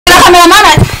kamera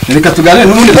mana. Reka tuganire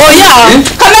n'ubundi. Oya.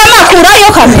 Kamera makura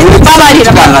yo kamera.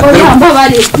 Babarira.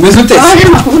 Babarira. Meze ute? Babarira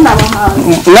makuru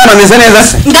nabahaye. Mwana meze neza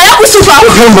se? Ngaya kusuka.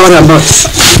 Kamera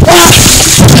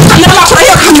makura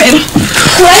yo kamera.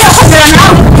 Kura yo kamera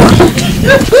nawe.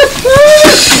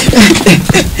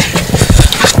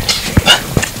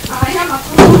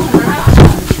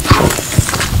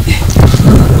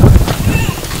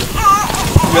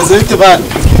 Meze ute bana?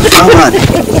 Amani.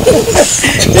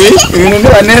 Ibintu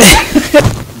bibaneze.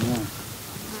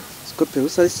 Scope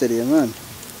usa seriye man.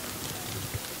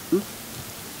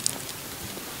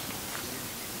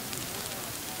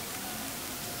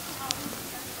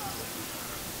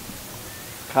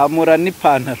 Kamura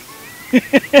n'ipantaro.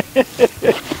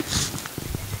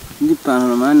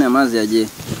 N'ipantaro man amazi yagiye.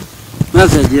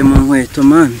 Amazi yagiye mu nkweto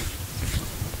man.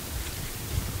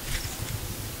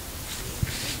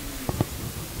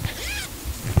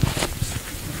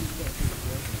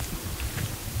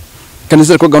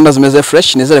 Kanizere ko gahunda zimeze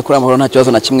fresh, nizere kuri amahoro nta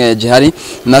kibazo na kimwe gihari.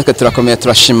 Natwe turakomeye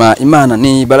turashima Imana.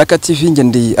 Ni Baraka TV, nge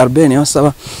ndi Albert yo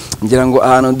saba. Ngira ngo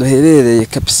ahantu duherereye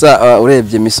kapisa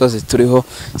urebye imisozi turiho,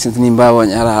 sinzi nimba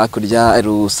abonye hari hakurya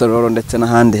Rusororo ndetse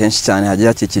n'ahandi henshi cyane hagiye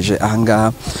hakikije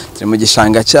ahangaha. Turi mu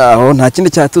gishanga cyaho, nta kindi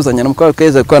cyatuzanya n'umukobwa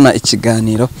kweze kwana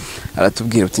ikiganiro.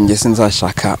 Aratubwira uti nge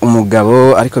sinzashaka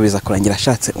umugabo, ariko biza kurangira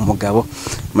ashatse umugabo.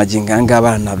 Maginganga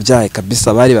baranabyaye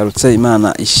kabisa, bari barutse.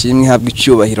 Imana ishimwe habwa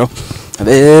icyubahiro.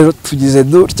 Rero tugize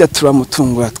dutya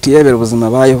turamutungura twiyebera ubuzima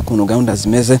bayo ukuntu gahunda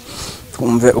zimeze,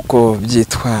 twumve uko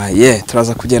byitwaye.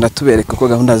 Turaza kugenda tubereka uko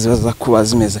gahunda zibaza kuba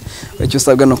zimeze. Icyo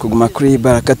usabwa no kuguma kuri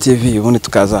Baraka TV, ubundi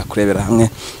tukaza kurebera hamwe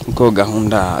uko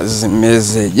gahunda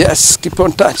zimeze. Yes, keep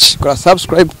on touch. Kora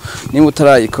subscribe niba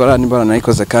utarayikora, niba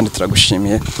nayikoze kandi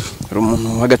turagushimiye. Uri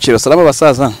umuntu w'agaciro. Salama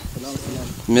basaza.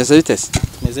 Meze bite se?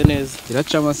 Meze neza.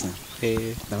 Iracamo se?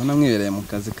 Ndabona mwibereye mu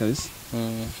kazi kabisa.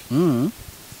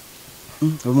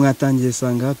 Ubu mwatangiye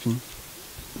sangapi?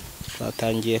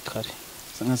 Twatangiye kare.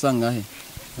 Sangahe?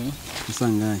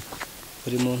 Sangahe?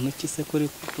 Buri muntu kise kuri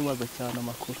kutubaza cyane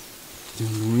amakuru.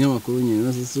 Umunyamakuru nyine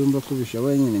nasumba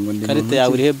kubishoboye nyine ngo ndi. Karita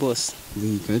yawe irihe boss?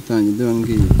 Ndi karita yanjye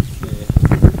ngiye.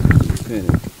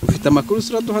 Ufite amakuru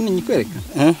sura duhana nyikwereka?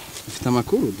 Ufite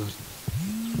amakuru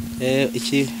dore.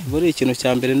 Iki buri ikintu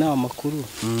cya mbere na amakuru.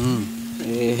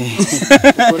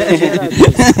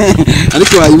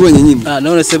 Ariko wayibonye nyine.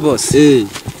 None se boss.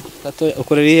 Tato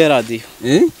ukorera ihe radio.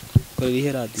 Ukorera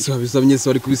ihe radio. So bisabye so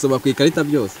ari kubisaba ku ikarita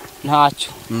byose. Ntacyo.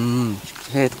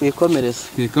 Twikomereza.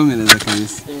 Twikomereza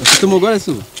kabisa. Ufite umugore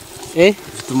se ubu?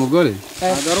 Ufite umugore?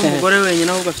 Agari umugore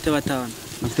wenyine ahubwo afite batanu.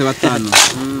 Afite batanu.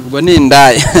 Ubwo ni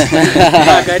indaya.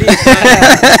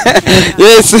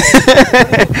 Yes.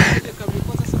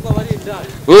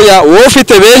 Oya, wowe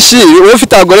ufite benshi, wowe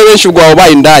ufite abagore benshi ubwo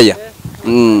wabaye indaya.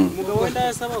 Umugabo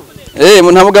w'indaya sababu.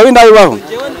 Nta mugabo w'indaya ubaho.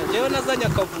 Jewe nazanya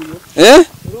akavuyo.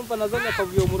 Urumva nazanya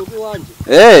akavuyo mu rugo wanje.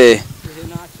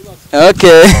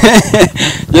 Okay.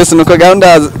 Yes, nuko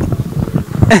gahunda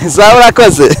zawe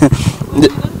urakoze.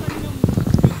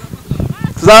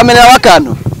 Tuzamenera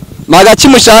wakantu. Magaki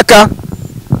mushaka.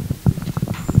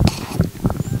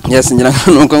 Yes, ngira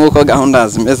nuko nguko gahunda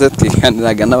zimeze,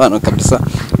 twiganiraga n'abantu kabisa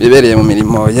bibereye mu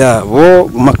mirimo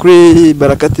yabo. Makuri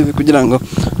Baraka TV kugira ngo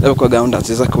rebe ko gahunda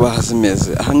nziza kuba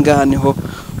zimeze. Ahangaha niho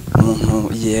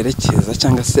umuntu yerekeza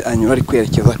cyangwa se anyura ari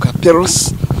kwerekeza kwa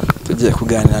Peros. Tugiye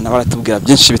kuganira nawe aratubwira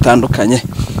byinshi bitandukanye.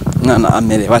 Mwana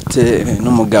amere bate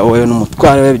n'umugabo we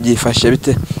n'umutware we byifashe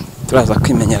bite. Turaza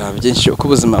kwimenyera byinshi uko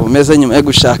ubuzima bumeze nyuma yo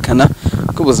gushakana,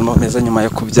 uko ubuzima bumeze nyuma yo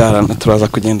kubyarana. Turaza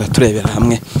kugenda turebera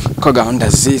hamwe ko gahunda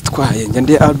zitwaye. Nge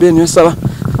ndi Albert yo saba,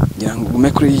 ngira ngo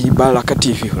ugume kuri Baraka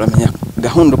TV uramenya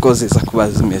gahunda uko ziza kuba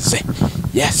zimeze.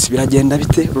 Yes, biragenda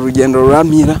bite, urugendo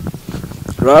ruramira,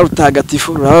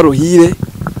 rutagatifu, ruhire,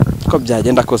 ko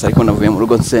byagenda kose ariko navuye mu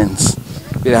rugo nsense.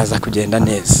 Biraza kugenda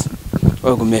neza.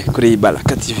 Ugume kuri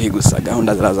Baraka TV gusa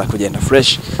gahunda ziraza kugenda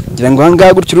fresh. Ngira ngo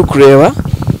hanga gutyo uri kureba,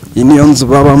 iyi niyo nzu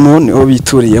babamo, niho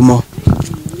bituriyemo.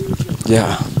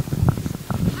 Yeah.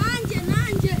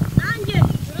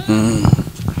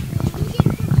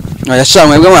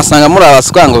 Yashamwe bwo masanga muri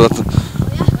abaswango.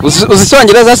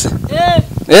 Uzicyongereza se?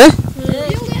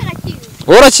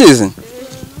 Urakizi?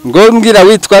 Ngo mbwira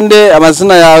witwa nde,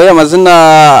 amazina yawe,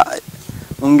 amazina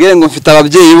umbwire ngo mfite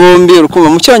ababyeyi bombi, urukumva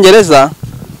mu cyongereza?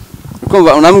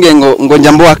 Urukumva unambwiye ngo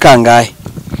njya mbo wakangahe?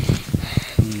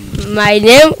 My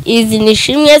name is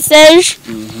Nishimye Serge.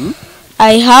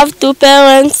 I have 2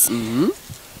 parents.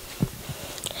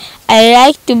 I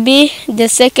like to be the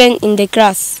second in the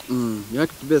class. You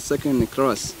like to be the second in the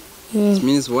class? It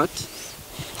means what?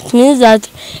 It means that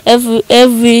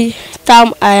every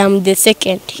time I am the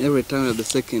second. Every time you're the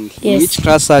second. Yes. In which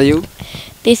class are you?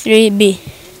 P3B.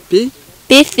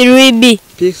 P3B.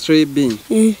 P3B.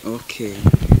 Okay.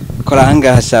 Kora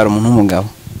hanga hashara umuntu w'umugabo.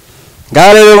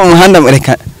 Ngaho rero umuhanda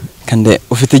reka kande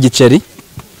ufite igiceri?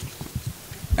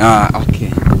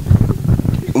 Okay.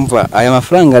 Umva aya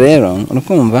mafaranga rero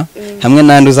urukumva hamwe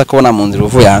nandi uza kubona mu nzira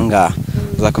uvuye hanga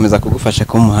uzakomeza kugufasha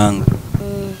ku muhanga.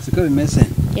 Siko bimeze?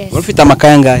 Ufite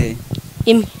amakaya ngahe?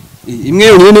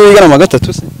 Imwe uri wiga mu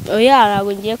gatatu se? Oya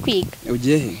ntabwo ngiye kwiga.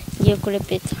 Ugiye he? Ngiye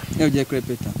kurepeta. Ugiye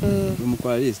kurepeta?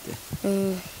 Umukora liste?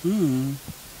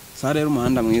 Sa rero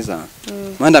umuhanda mwiza.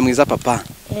 Umuhanda mwiza papa.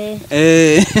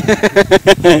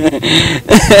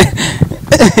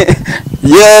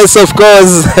 Yes of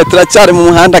course. Turacyari mu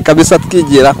muhanda kabisa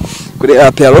twigira kuri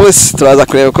Paris turaza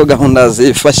kureba ko gahunda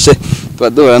zifashe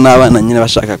tubadura n'abana nyine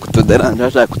bashaka kutuderanja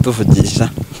bashaka kutuvugisha.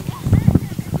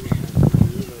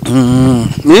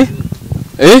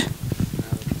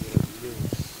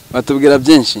 Batubwira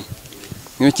byinshi.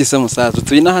 Nk'iki se musaza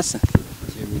tuyi nahase?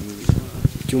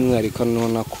 By'umwihariko no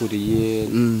nakuriye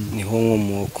niho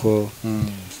nkomuko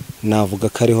navuga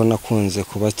ko ariho nakunze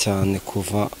kuba cyane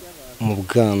kuva mu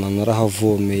bwana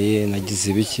narahavomeye nagize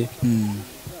ibiki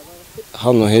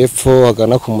hano hepfo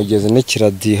hagana ku mugezi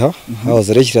n'ikiradiha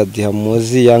hahoze ari kiradiha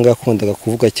muzi yanga yakundaga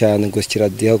kuvuga cyane ngo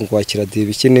kiradiha ngo kiradiha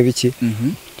ibiki n'ibiki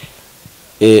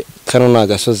kano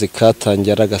nagasozi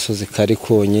katangira agasozi kari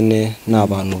konyine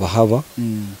n'abantu bahaba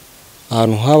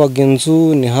ahantu habaga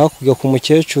inzu ni hakurya ku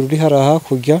mukecuru uri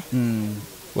hakurya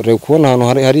uri kubona ahantu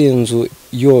hari inzu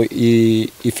yo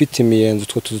ifite imiyenzo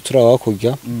two tuzu turi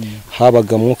hakurya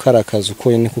habagamo karakazi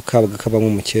uko nyine kukabaga kabamo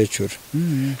umukecuru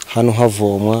hano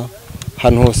havomwa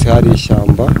hano hose hari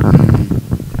ishyamba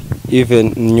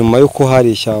even nyuma yuko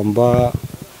hari ishyamba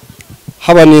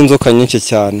haba n'inzoka nyinshi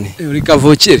cyane uri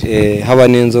kavukire haba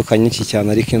n'inzoka nyinshi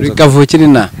cyane ariko inzoka uri kavukire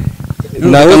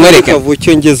nawe mwereka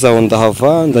kavukire ngeze aho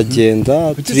ndahava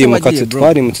ndagenda turimuka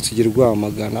twarimutse tugirwa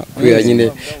amagana kubera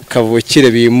nyine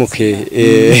kavukire bimuke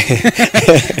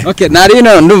Okay nari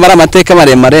no ndumva ari amateka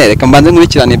maremare reka mbanze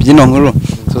nkurikirane byino nkuru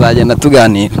tuzagenda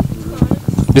tuganira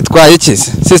bitwaye iki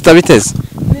sister biteze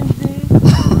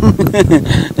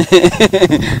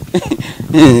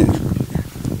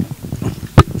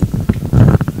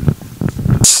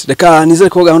reka nizere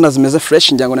ko gahunda zimeze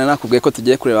fresh njyango nari nakubwiye ko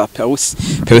tugiye kureba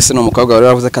Paris no umukobwa wari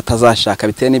wavuze ko atazashaka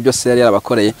bitewe n'ibyo se yari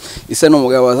yarabakoreye ise no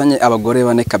umugabo wazanye abagore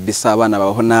bane kabisa abana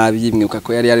babaho nabi mwibuka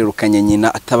ko yari yarirukanye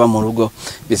nyina ataba mu rugo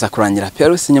biza kurangira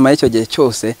Paris nyuma y'icyo gihe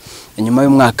cyose inyuma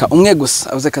y'umwaka umwe gusa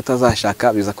avuze ko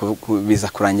atazashaka biza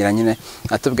kurangira nyine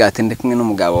atubwira ati ndi kumwe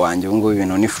n'umugabo wanjye ubu ngubu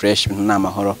ibintu ni fresh ibintu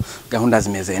n'amahoro gahunda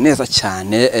zimeze neza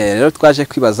cyane rero twaje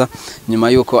kwibaza nyuma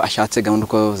y'uko ashatse gahunda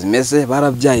uko zimeze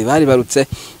barabyaye bari barutse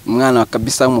umwana wa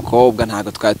kabisa w'umukobwa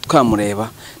ntago twamureba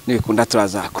nibikunda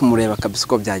turaza kumureba kabisa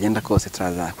uko byagenda kose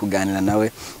turaza kuganira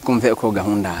nawe kumve uko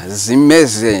gahunda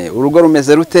zimeze urugo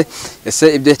rumeze rute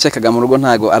ese ibyo yacekaga mu rugo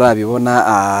ntago arabibona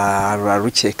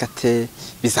ararukeka te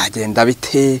bizagenda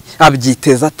bite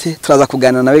abyiteza te turaza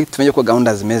kuganira nawe tumenye uko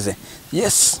gahunda zimeze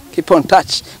yes keep on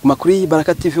touch makuru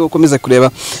y'Ibaraka TV ukomeze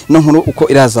kureba no nkuru uko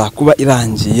iraza kuba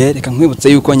irangiye reka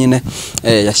nkwibutse yuko nyine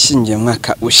yashingiye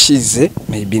mwaka ushize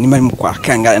maybe ni mari mu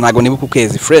kwakanga nago nibuka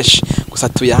ukwezi fresh gusa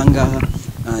tuyanga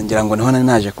ngira ngo niho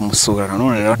naje kumusura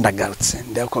none rero ndagarutse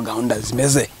ndeba ko gahunda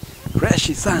zimeze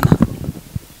fresh sana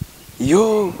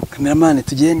yo cameraman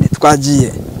tugende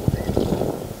twagiye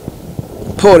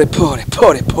pole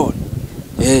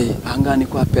angani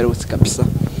kwa Paris kabisa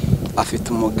afite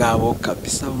umugabo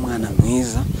kabisa umwana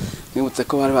mwiza mwibutse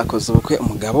ko bari bakoze ubukwe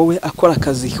umugabo we akora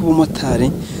akazi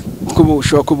k'ubumotari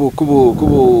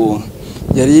kubu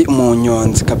yari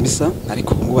umunyonzi kabisa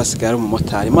ariko ubu basigaye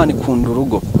umumotari Imana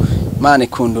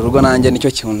ikunda urugo nanjye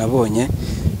nicyo kintu nabonye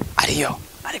ariyo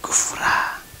ari gufura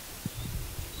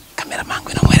cameraman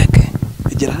ngwe namwereke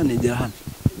igera hano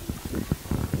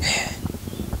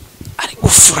ari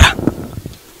gufura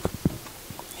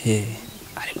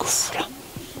ari gufura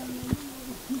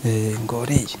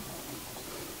ngoreye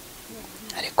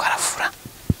ariko arafura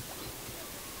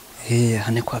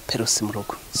hane kwa Paris mu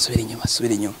rugo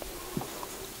subira inyuma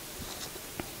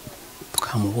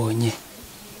twamubonye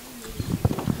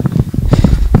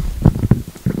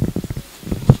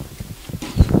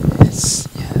yes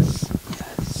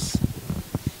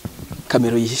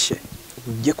kamera yihishe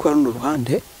ugiye kwa runo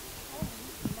ruhande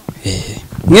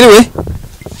mwiriwe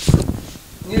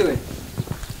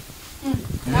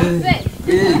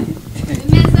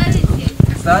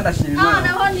sana shimima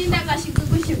naho ninda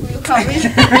gashiguye ukabije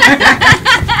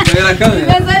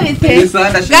kamera bite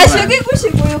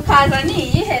gashiguye ukaza ni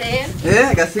yihereye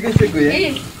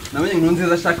gasiguye namenye inkuru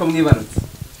nziza ashaka mwibarutse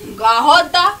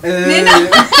ngahoda nina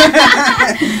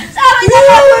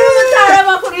abanyamakuru mutara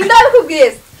makuru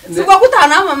ndabikubwiza Siko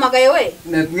kutanamamagaye we.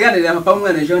 Nabwiranira papa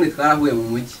umwana ejo twarahuye mu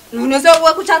mujyi. None se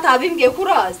wowe kucatabimbwiye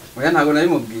kuraza. Oya ntago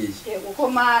nabimubwiye. Yego ko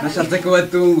mana. Nashatse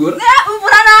kubatungura.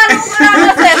 Uburana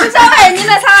se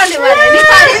wenyine sandi bare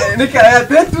nikari. Nikara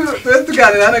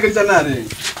tuganira na gutya nare.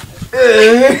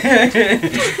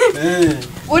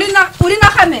 Uri na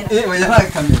kamera. Oya nta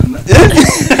kamera.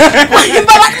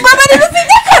 Baba ni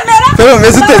bifite kamera. Pero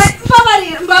meze utese.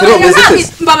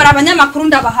 Mbabara abanyamakuru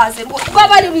ndabahaze.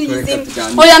 Baba ni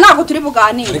bizimba. Oya ntago turi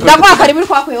buganire. Ndakwa kari buri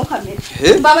kwakuyeho kamera.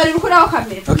 Mbabari ukuraho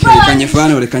kamera. Rekanye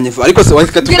fana ariko se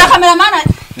wahika tubwira kamera mana.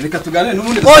 Reka tuganire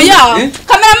n'umundi. Oya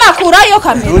kamera makurayo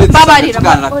kamera. Mbabarira.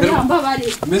 Oya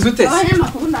mbabarira. Meze utese.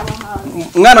 Abanyamakuru ndabahaze.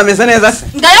 Umwana meze neza se.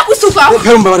 Ndayakusuka.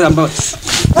 Pero mbabarira mbabarira.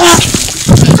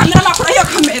 Kamera makurayo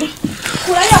kamera.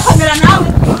 Kurayo kamera nawe.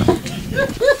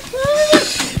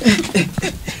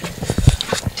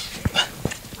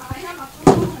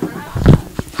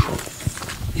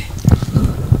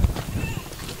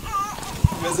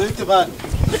 Meze bana.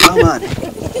 Amani.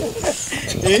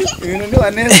 Ibintu ni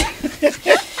waneza.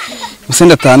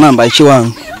 Usenda tanamba iki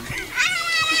wangu.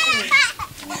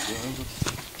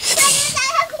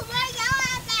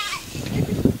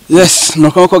 Yes,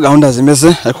 nuko gahunda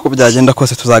zimeze ariko ko byagenda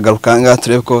kose tuzagaruka nga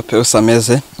turebe ko Peus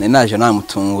ameze. Naje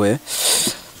namutunguye.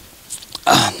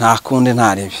 Nta kundi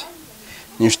ntaribi.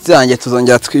 Ni inshuti yanjye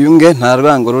tuzongera twiyunge nta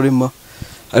rwango rurimo.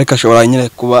 Ariko ashobora nyine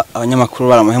kuba abanyamakuru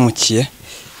baramuhemukiye.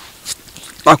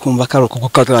 Bakumva karo kuko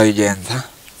katarabigenza.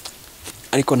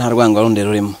 Ariko nta rwango rundi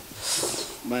rurimo.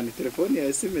 Mani telefone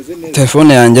yawe simeze neza.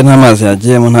 Telefone yanjye nta mazi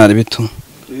yagiyemo ntari bitu.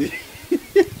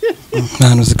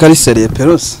 Nanu zikari seriye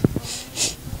Peus.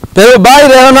 Pero bayi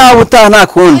rero nta buta nta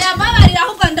kundi. Oya mbabarira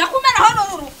ahubwo ndakumena hano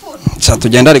urufuro. Cha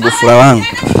tugenda ari gufura wangu.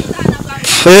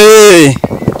 Hey.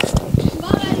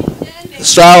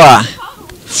 Sawa.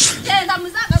 Genda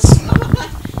muzaga.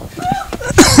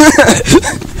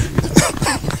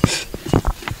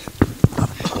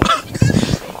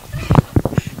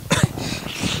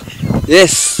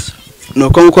 Yes.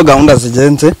 Nuko gahunda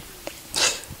zigenze.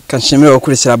 Kanshimira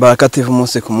gukurikira Baraka TV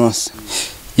umunsi ku munsi.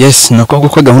 Yes,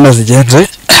 nuko gahunda zigenze.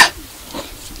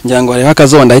 Ngira ngo reka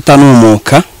kazonda ahita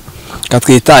numuka.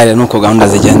 Katwitahire nuko gahunda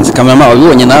zigenze. Kamera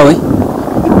wabibonye nawe?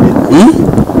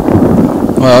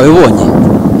 Wabibonye?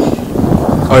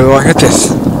 Wabibonye tese?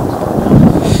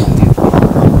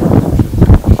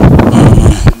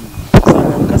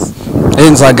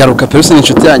 Nzagaruka Peus ni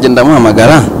inshuti yanjye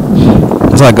ndamuhamagara.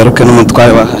 Nzagaruke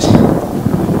n'umutware bahari.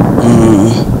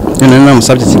 None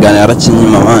namusabye ikiganiro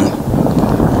arakinyima mani.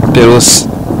 Peus.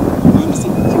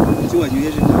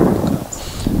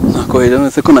 Nako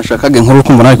rero se ko nashakaga inkuru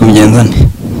kumva nari kubigenza nti.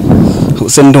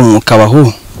 Use ndi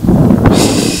umukabahu.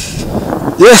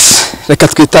 Yes, reka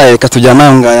twitaye katujyana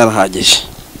naho ngaya yarahagije.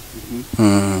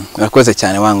 Urakoze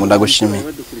cyane wangu ndagushimiye.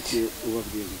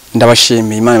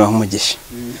 Ndabashimiye Imana bahumugisha.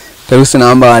 Peus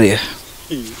nambarira.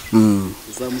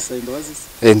 Uzamusaba imbabazi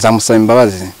se? Nzamusaba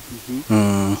imbabazi.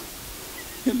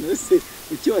 Nose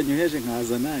uki wanyoheje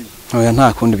nkaza nanjye. Oya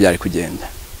nta kundi byari kugenda.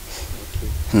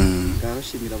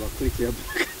 Ngabashimira abakurikiye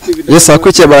Yes,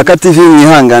 abakurikiye Baraka TV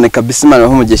mwihangane kabisa Imana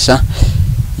bahumugisha.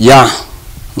 Ya,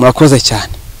 murakoze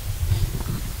cyane.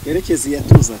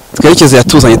 Twerekeze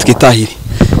yatuzanye twitahire.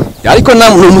 Ariko ni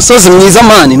umusozi mwiza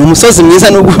mani, ni umusozi mwiza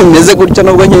nubwo umeze gutyo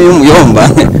nubwo nkeye umuyomba.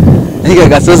 Ega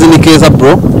gasozi ni keza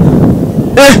bro.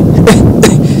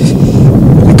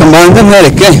 Kambanze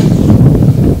nkwereke.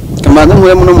 Kambanze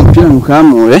nkuremo no mupira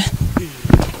mukamure.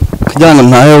 Kugira ngo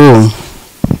ntayo wo.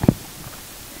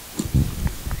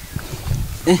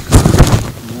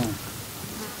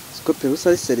 Siko Peus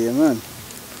ari seriye man.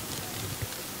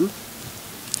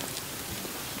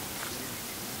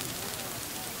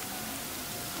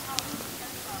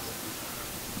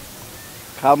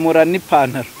 Kamura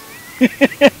n'ipantaro.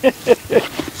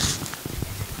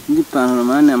 Ndi pantaro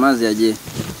mani amazi yagiye.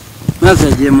 Amazi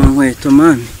yagiye mu nkweto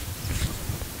mani.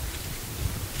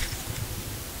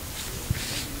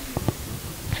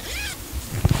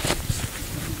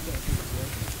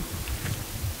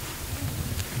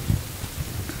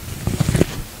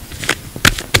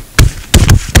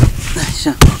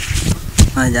 Aisha.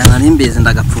 Ajana nimbizi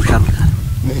ndagapfusha rukara.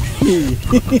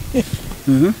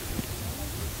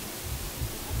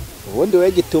 Ubundi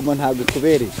we Gitumo ntabwo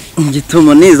kubereye.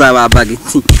 Gitumo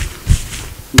nizababagiti.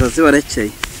 Ndazi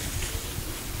barekeye.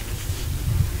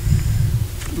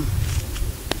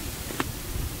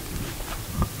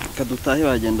 Kadutahe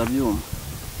bagenda byuma.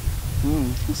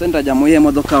 Use ndajya mu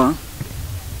modoka wa.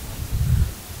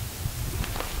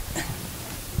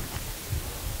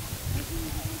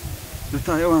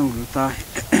 Dutahe wangu dutahe.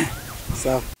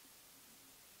 Sawa.